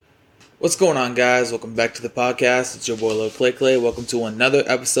What's going on, guys? Welcome back to the podcast. It's your boy Lil Clay Clay. Welcome to another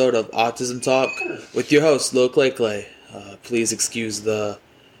episode of Autism Talk with your host Lil Clay Clay. Please excuse the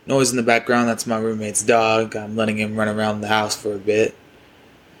noise in the background. That's my roommate's dog. I'm letting him run around the house for a bit.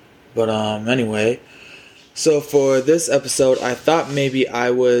 But anyway, so for this episode, I thought maybe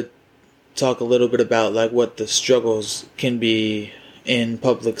I would talk a little bit about like what the struggles can be in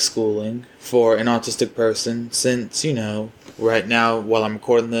public schooling for an autistic person, since right now while I'm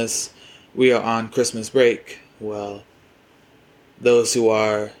recording this, we are on Christmas break. Well, those who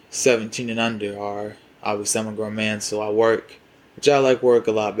are 17 and under are. Obviously, I'm a grown man, so I work, which I like work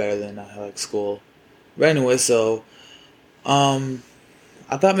a lot better than I like school. But anyway, so I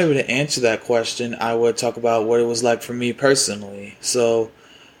thought maybe to answer that question, I would talk about what it was like for me personally. So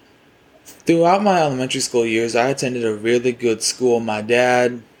throughout my elementary school years, I attended a really good school. My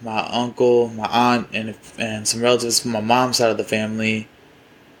dad, my uncle, my aunt, and some relatives from my mom's side of the family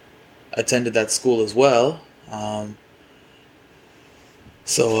attended that school as well. The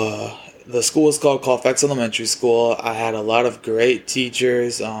school was called Colfax Elementary School. I had a lot of great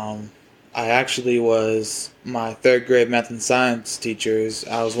teachers. I actually was my third grade math and science teachers.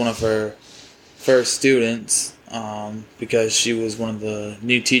 I was one of her first students because she was one of the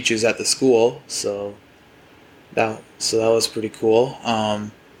new teachers at the school. So that was pretty cool.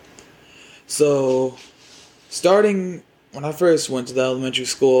 So starting when I first went to the elementary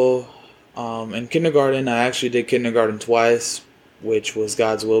school, in kindergarten, I actually did kindergarten twice, which was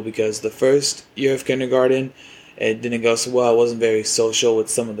God's will, because the first year of kindergarten, it didn't go so well. I wasn't very social with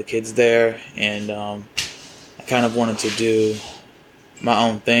some of the kids there, and I kind of wanted to do my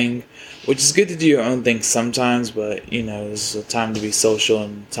own thing, which is good to do your own thing sometimes, but it's a time to be social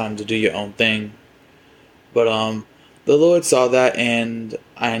and time to do your own thing. But the Lord saw that, and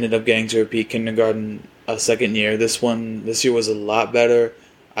I ended up getting to repeat kindergarten a second year. This year was a lot better.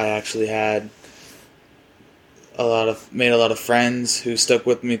 I actually had made a lot of friends who stuck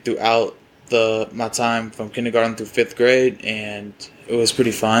with me throughout my time from kindergarten through 5th grade, and it was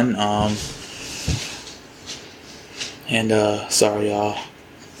pretty fun. Sorry y'all,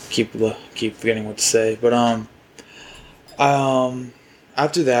 keep forgetting what to say. But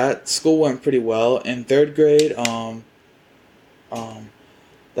after that, school went pretty well. In 3rd grade,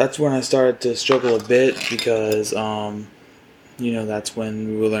 that's when I started to struggle a bit because that's when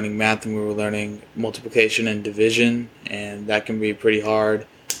we were learning math and we were learning multiplication and division, and that can be pretty hard,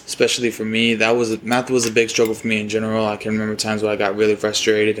 especially for me. Math was a big struggle for me in general. I can remember times where I got really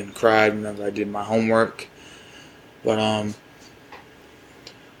frustrated and cried whenever I did my homework. But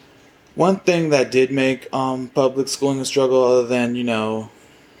one thing that did make public schooling a struggle, other than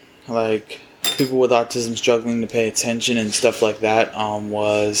like people with autism struggling to pay attention and stuff like that,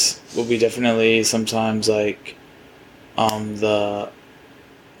 would be definitely sometimes like the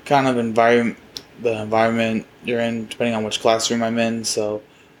kind of environment you're in, depending on which classroom I'm in. So,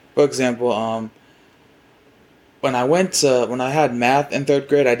 for example, when I had math in 3rd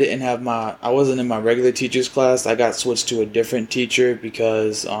grade, I wasn't in my regular teacher's class. I got switched to a different teacher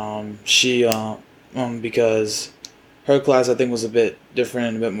because because her class I think was a bit different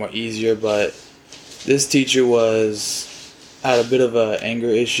and a bit more easier. But this teacher had a bit of an anger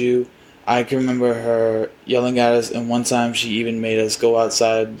issue. I can remember her yelling at us, and one time she even made us go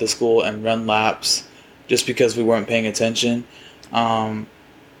outside the school and run laps just because we weren't paying attention. Now,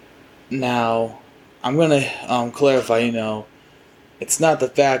 I'm going to clarify, it's not the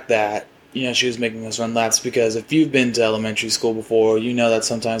fact that, she was making us run laps, because if you've been to elementary school before, you know that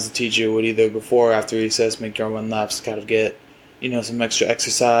sometimes the teacher would either before or after recess make you run laps to kind of get, some extra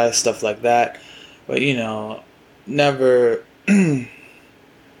exercise, stuff like that. But, never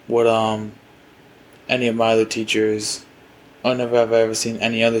would any of my other teachers, or never have I ever seen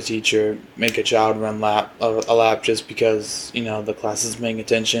any other teacher make a child run a lap just because the class is paying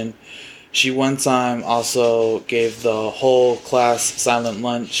attention. She one time also gave the whole class silent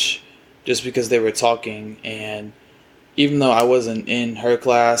lunch just because they were talking, and even though I wasn't in her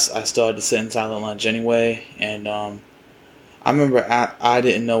class, I still had to sit in silent lunch anyway. And I remember I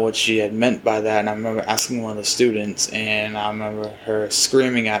didn't know what she had meant by that, and I remember asking one of the students, and I remember her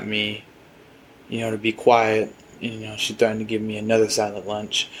screaming at me, to be quiet. She threatened to give me another silent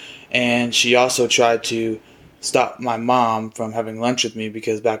lunch. And she also tried to stop my mom from having lunch with me,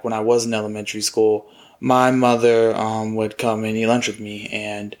 because back when I was in elementary school, my mother would come and eat lunch with me,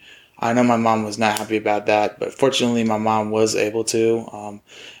 and I know my mom was not happy about that, but fortunately my mom was able to.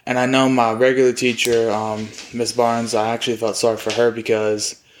 And I know my regular teacher, Miss Barnes, I actually felt sorry for her,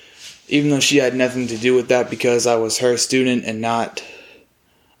 because even though she had nothing to do with that, because I was her student and not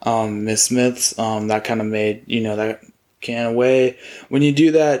Miss Smith's, that kind of made, that can away. When you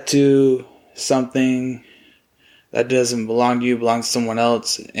do that to something that doesn't belong to you, belongs to someone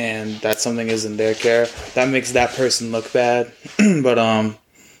else, and that something isn't their care, that makes that person look bad. But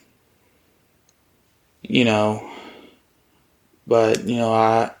you know,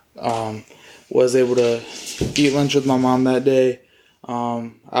 I was able to eat lunch with my mom that day.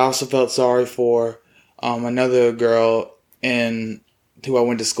 I also felt sorry for another girl who I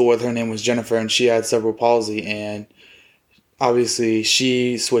went to school with. Her name was Jennifer, and she had cerebral palsy, and obviously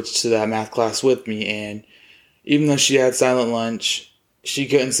she switched to that math class with me, and even though she had silent lunch, she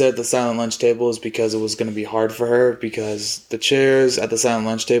couldn't sit at the silent lunch tables because it was going to be hard for her, because the chairs at the silent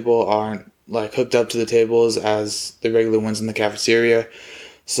lunch table aren't like hooked up to the tables as the regular ones in the cafeteria.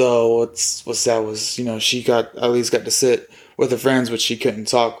 So what's sad was, she at least got to sit with her friends, but she couldn't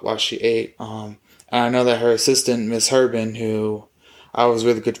talk while she ate. And I know that her assistant, Miss Herbin, who I was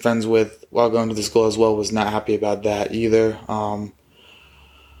really good friends with while going to the school as well, was not happy about that either.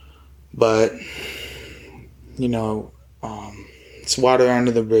 But it's water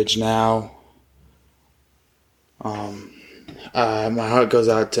under the bridge now. My heart goes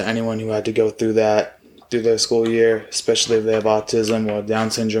out to anyone who had to go through that through their school year, especially if they have autism or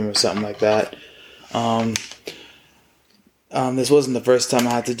Down syndrome or something like that. This wasn't the first time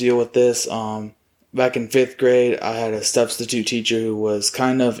I had to deal with this. Back in 5th grade, I had a substitute teacher who was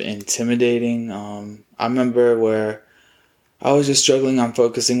kind of intimidating. I remember where I was just struggling on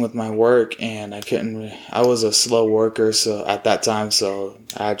focusing with my work, and I was a slow worker at that time, so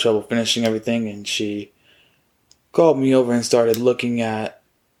I had trouble finishing everything, and she called me over and started looking at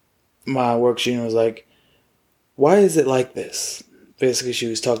my worksheet and was like, "Why is it like this?" Basically, she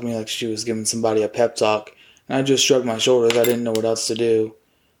was talking to me like she was giving somebody a pep talk, and I just shrugged my shoulders. I didn't know what else to do.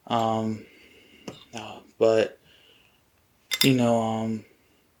 But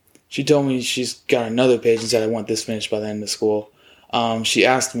she told me she's got another page and said I want this finished by the end of school. She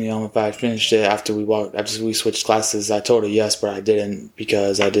asked me if I finished it after we switched classes. I told her yes, but I didn't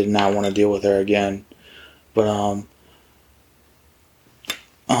because I did not want to deal with her again. But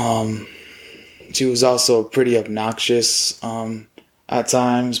she was also pretty obnoxious at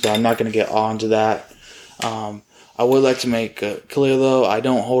times, but I'm not going to get on to that. I would like to make clear, though, I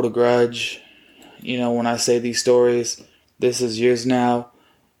don't hold a grudge. When I say these stories, this is years now.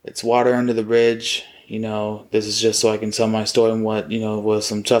 It's water under the bridge. This is just so I can tell my story and what, was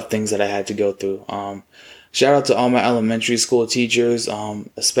some tough things that I had to go through. Shout out to all my elementary school teachers,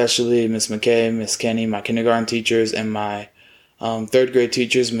 especially Miss McKay, Miss Kenny, my kindergarten teachers, and my 3rd grade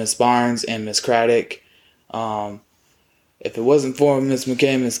teachers, Miss Barnes and Miss Craddock. If it wasn't for Miss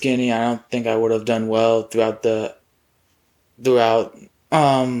McKay and Miss Kenny, I don't think I would have done well throughout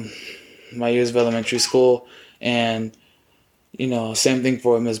my years of elementary school. And same thing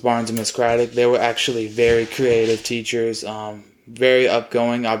for Miss Barnes and Miss Craddock. They were actually very creative teachers, very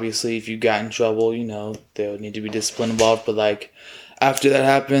outgoing. Obviously, if you got in trouble, there would need to be discipline involved. But after that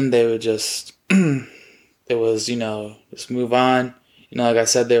happened, they would just, it was, just move on. Like I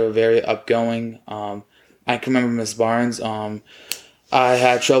said, they were very outgoing. I can remember Miss Barnes. I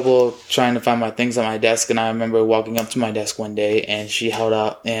had trouble trying to find my things on my desk, and I remember walking up to my desk one day, and she held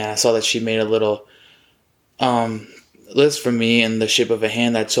up, and I saw that she made a little list for me in the shape of a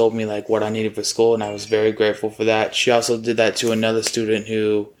hand that told me what I needed for school, and I was very grateful for that. She also did that to another student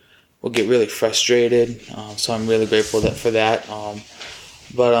who would get really frustrated, so I'm really grateful for that.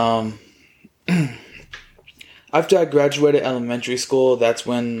 But after I graduated elementary school, that's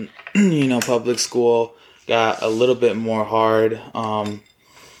when public school got a little bit more hard.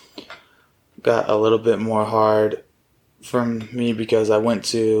 For me because I went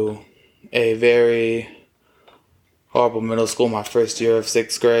to a very horrible middle school my first year of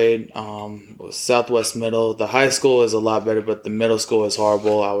 6th grade. It was Southwest Middle. The high school is a lot better, but the middle school is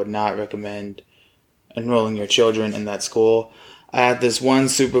horrible. I would not recommend enrolling your children in that school. I had this one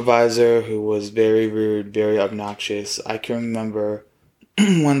supervisor who was very rude, very obnoxious. I can remember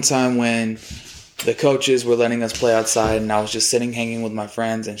one time when the coaches were letting us play outside, and I was just hanging with my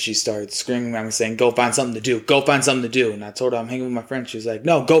friends, and she started screaming at me saying, "Go find something to do. Go find something to do." And I told her I'm hanging with my friends. She was like,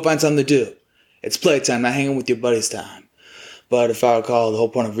 "No, go find something to do. It's playtime, not hanging with your buddies time." But if I recall, the whole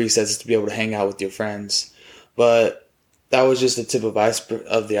point of recess is to be able to hang out with your friends. But that was just the tip of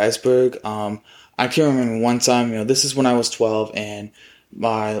the iceberg. I can remember one time, this is when I was 12, and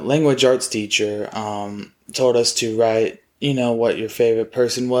my language arts teacher told us to write, what your favorite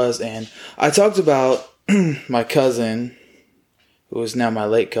person was. And I talked about my cousin, who is now my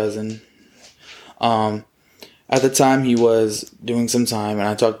late cousin. At the time, he was doing some time, and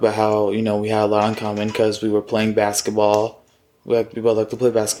I talked about how, we had a lot in common because we were playing basketball. We both like to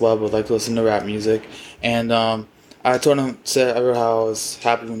play basketball, but like to listen to rap music. And I told him, said how I was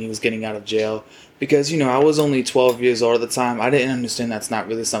happy when he was getting out of jail because, I was only 12 years old at the time. I didn't understand that's not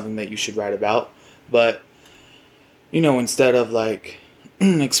really something that you should write about. But, instead of like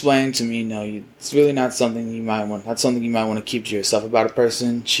explaining to me, it's really not something that's something you might want to keep to yourself about a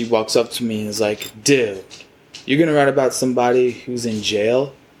person. She walks up to me and is like, dude, you're going to write about somebody who's in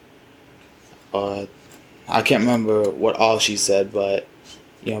jail? I can't remember what all she said, but,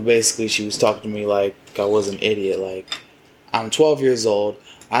 basically she was talking to me like I was an idiot. Like, I'm 12 years old.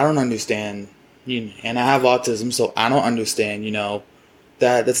 I don't understand, and I have autism, so I don't understand,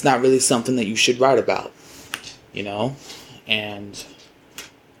 that's not really something that you should write about, and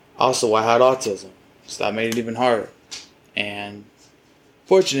also I had autism, so that made it even harder. And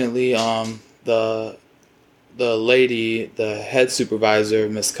fortunately, the lady, the head supervisor,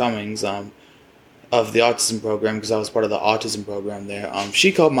 Miss Cummings, of the autism program, because I was part of the autism program there,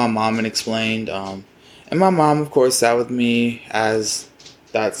 she called my mom and explained, and my mom, of course, sat with me as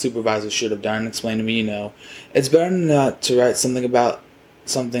that supervisor should have done and explained to me, it's better not to write something about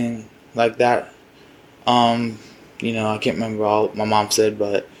something like that. I can't remember all my mom said,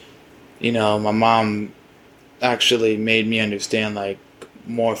 but, my mom actually made me understand, like,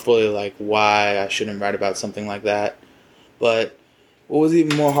 more fully, like, why I shouldn't write about something like that. But what was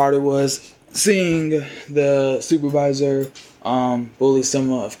even more harder was seeing the supervisor bully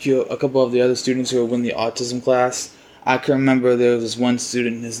a couple of the other students who were in the autism class. I can remember there was this one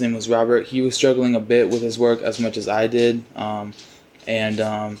student, his name was Robert. He was struggling a bit with his work as much as I did.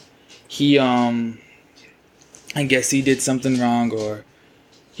 He, I guess he did something wrong, or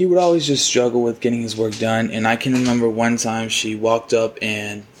he would always just struggle with getting his work done. And I can remember one time she walked up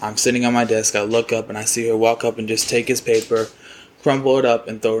and I'm sitting on my desk. I look up and I see her walk up and just take his paper, crumple it up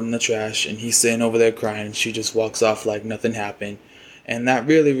and throw it in the trash. And he's sitting over there crying and she just walks off like nothing happened. And that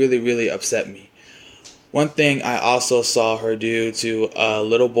really, really, really upset me. One thing I also saw her do to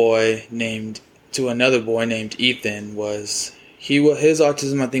another boy named Ethan was his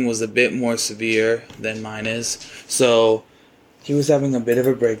autism, I think, was a bit more severe than mine is. So he was having a bit of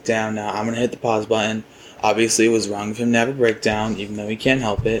a breakdown. Now I'm going to hit the pause button. Obviously, it was wrong of him to have a breakdown, even though he can't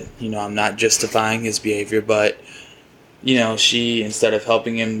help it. I'm not justifying his behavior, but she, instead of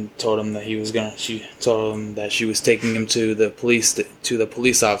helping him, told him that she told him that she was taking him to the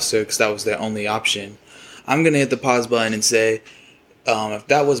police officer because that was their only option. I'm gonna hit the pause button and say, if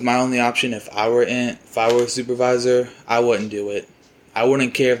that was my only option, if I were a supervisor, I wouldn't do it. I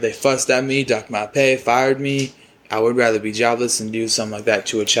wouldn't care if they fussed at me, docked my pay, fired me. I would rather be jobless than do something like that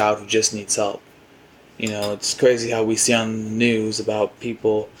to a child who just needs help. It's crazy how we see on the news about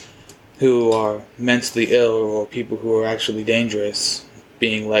people who are mentally ill or people who are actually dangerous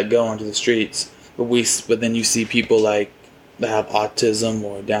being let go onto the streets. But then you see people like that have autism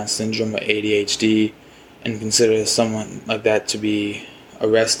or Down syndrome or ADHD and consider someone like that to be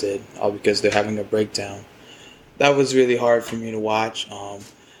arrested all because they're having a breakdown. That was really hard for me to watch.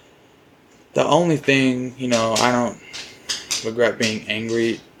 The only thing, I don't regret being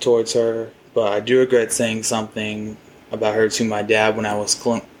angry towards her, but I do regret saying something about her to my dad when I was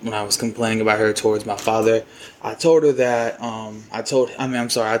complaining about her towards my father. I told her that I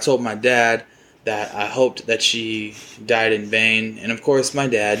told my dad that I hoped that she died in vain. And of course my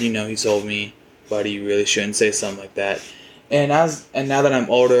dad, he told me, buddy, you really shouldn't say something like that. And now that I'm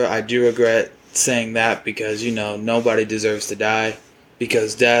older, I do regret saying that because nobody deserves to die,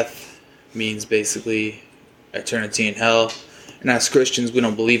 because death means basically eternity in hell. And as Christians, we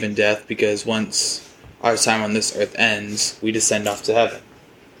don't believe in death because once our time on this earth ends, we descend off to heaven.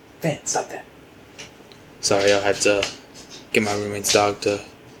 Man, stop that. Sorry, I had to get my roommate's dog to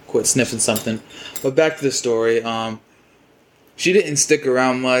quit sniffing something. But back to the story. She didn't stick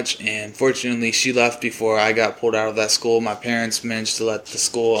around much, and fortunately she left before I got pulled out of that school. My parents managed to let the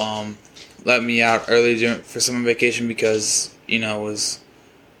school let me out early for summer vacation because,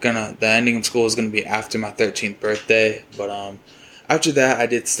 the ending of school was gonna be after my 13th birthday. But after that, I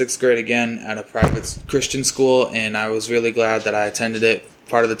did 6th grade again at a private Christian school, and I was really glad that I attended it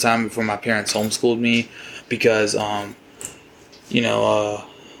part of the time before my parents homeschooled me because,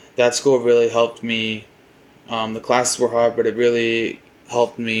 that school really helped me. The classes were hard, but it really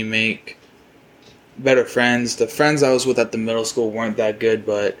helped me make better friends. The friends I was with at the middle school weren't that good,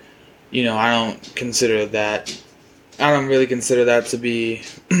 but, I don't really consider that to be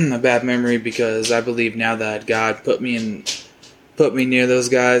a bad memory because I believe now that God put me near those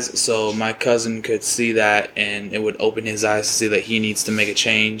guys so my cousin could see that and it would open his eyes to see that he needs to make a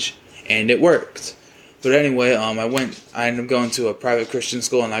change, and it worked. But anyway, I ended up going to a private Christian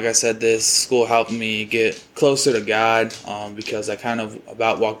school, and like I said, this school helped me get closer to God because I kind of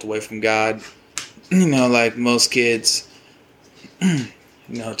about walked away from God like most kids,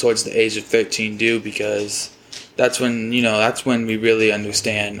 towards the age of 13 do, because that's when we really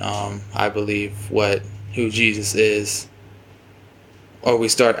understand, I believe, who Jesus is, or we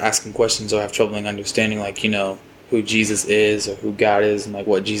start asking questions or have trouble in understanding, like, who Jesus is or who God is and like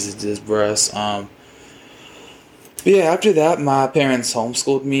what Jesus did for us. But yeah, after that, my parents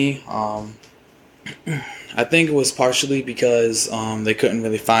homeschooled me. I think it was partially because they couldn't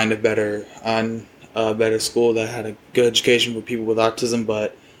really find a better school that had a good education for people with autism.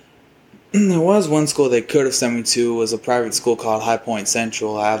 But there was one school they could have sent me to. It was a private school called High Point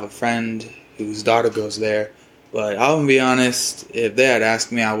Central. I have a friend whose daughter goes there. But I'll be honest, if they had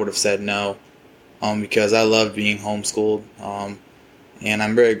asked me, I would have said no, because I love being homeschooled. And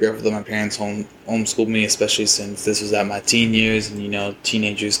I'm very grateful that my parents homeschooled me, especially since this was at my teen years, and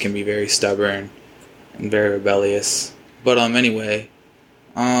teenagers can be very stubborn and very rebellious. But anyway,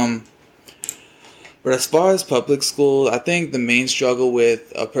 but as far as public school, I think the main struggle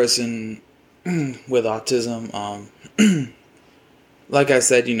with a person with autism, like I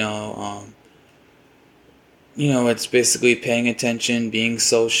said, it's basically paying attention, being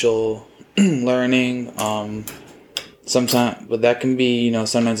social, learning. Sometimes, but that can be,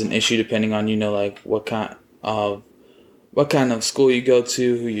 sometimes an issue depending on, like what kind of school you go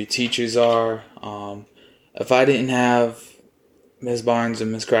to, who your teachers are. If I didn't have Ms. Barnes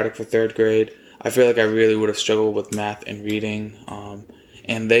and Ms. Craddock for third grade, I feel like I really would have struggled with math and reading.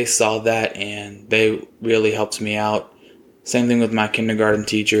 And they saw that and they really helped me out. Same thing with my kindergarten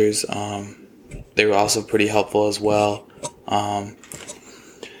teachers. They were also pretty helpful as well. But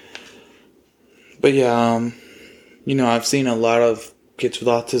yeah, I've seen a lot of kids with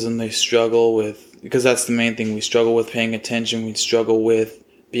autism, they struggle with, because that's the main thing, we struggle with paying attention, we struggle with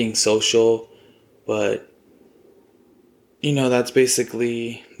being social, but, that's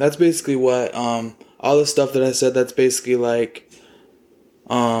basically what, all the stuff that I said, that's basically like,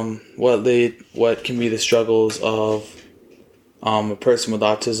 what can be the struggles of, a person with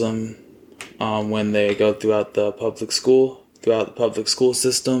autism, when they go throughout the public school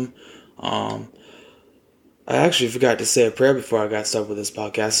system. I actually forgot to say a prayer before I got started with this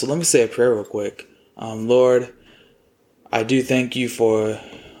podcast, so let me say a prayer real quick. Lord, I do thank you for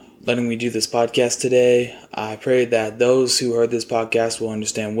letting me do this podcast today. I pray that those who heard this podcast will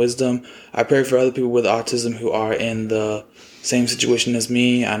understand wisdom. I pray for other people with autism who are in the same situation as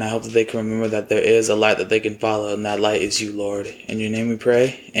me, and I hope that they can remember that there is a light that they can follow, and that light is you, Lord. In your name we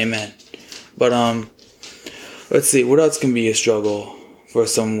pray, amen. But let's see, what else can be a struggle for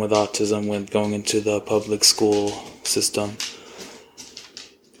someone with autism when going into the public school system?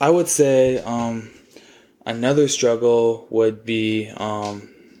 I would say another struggle would be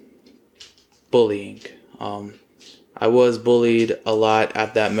bullying. I was bullied a lot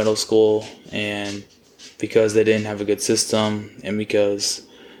at that middle school, and because they didn't have a good system, and because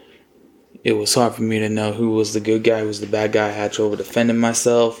it was hard for me to know who was the good guy, who was the bad guy, I had trouble defending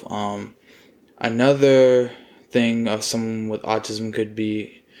myself. Another thing of someone with autism could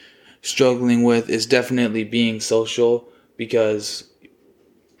be struggling with is definitely being social, because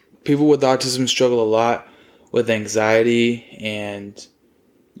people with autism struggle a lot with anxiety, and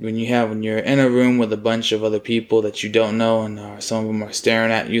when you're in a room with a bunch of other people that you don't know, and some of them are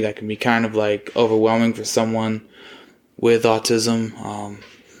staring at you, that can be kind of like overwhelming for someone with autism.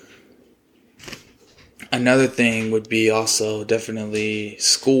 Another thing would be also definitely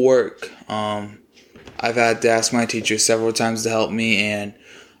schoolwork. I've had to ask my teacher several times to help me, and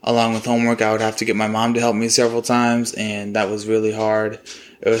along with homework, I would have to get my mom to help me several times, and that was really hard.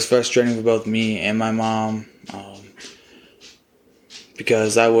 It was frustrating for both me and my mom,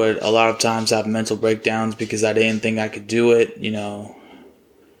 because I would a lot of times have mental breakdowns because I didn't think I could do it.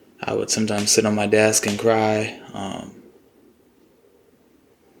 I would sometimes sit on my desk and cry,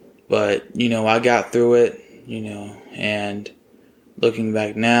 but I got through it, and looking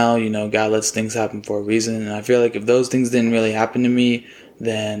back now, God lets things happen for a reason. And I feel like if those things didn't really happen to me,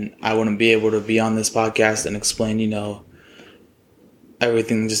 then I wouldn't be able to be on this podcast and explain,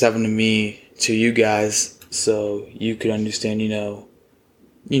 everything that just happened to me to you guys, so you could understand,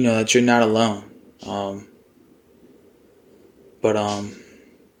 that you're not alone.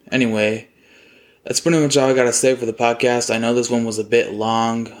 Anyway, that's pretty much all I gotta say for the podcast. I know this one was a bit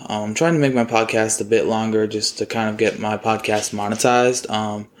long. I'm trying to make my podcast a bit longer just to kind of get my podcast monetized.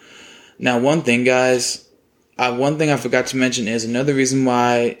 Now, one thing, guys, one thing I forgot to mention is another reason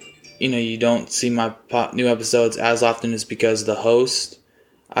why, you don't see my new episodes as often is because the host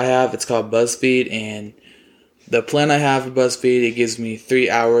I have, it's called BuzzFeed, and the plan I have for BuzzFeed, it gives me 3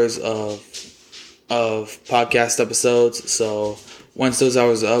 hours of podcast episodes. So once those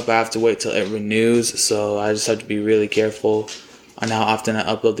hours are up, I have to wait till it renews. So I just have to be really careful on how often I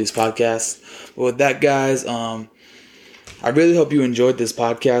upload these podcasts. But with that, guys, I really hope you enjoyed this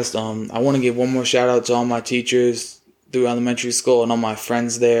podcast. I want to give one more shout out to all my teachers through elementary school and all my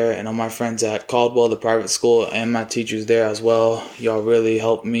friends there and all my friends at Caldwell, the private school, and my teachers there as well. Y'all really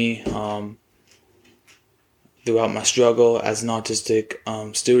helped me throughout my struggle as an autistic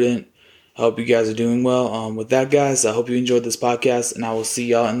student. I hope you guys are doing well. With that, guys, I hope you enjoyed this podcast, and I will see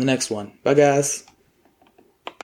y'all in the next one. Bye, guys.